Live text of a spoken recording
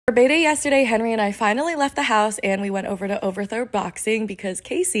For Bay Day yesterday, Henry and I finally left the house and we went over to Overthrow Boxing because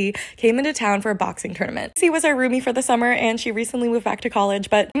Casey came into town for a boxing tournament. Casey was our roomie for the summer and she recently moved back to college,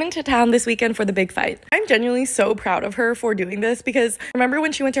 but came into town this weekend for the big fight. I'm genuinely so proud of her for doing this because remember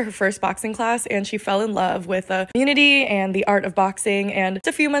when she went to her first boxing class and she fell in love with the community and the art of boxing, and just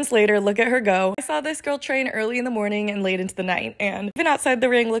a few months later, look at her go. I saw this girl train early in the morning and late into the night, and even outside the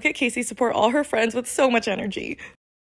ring, look at Casey support all her friends with so much energy.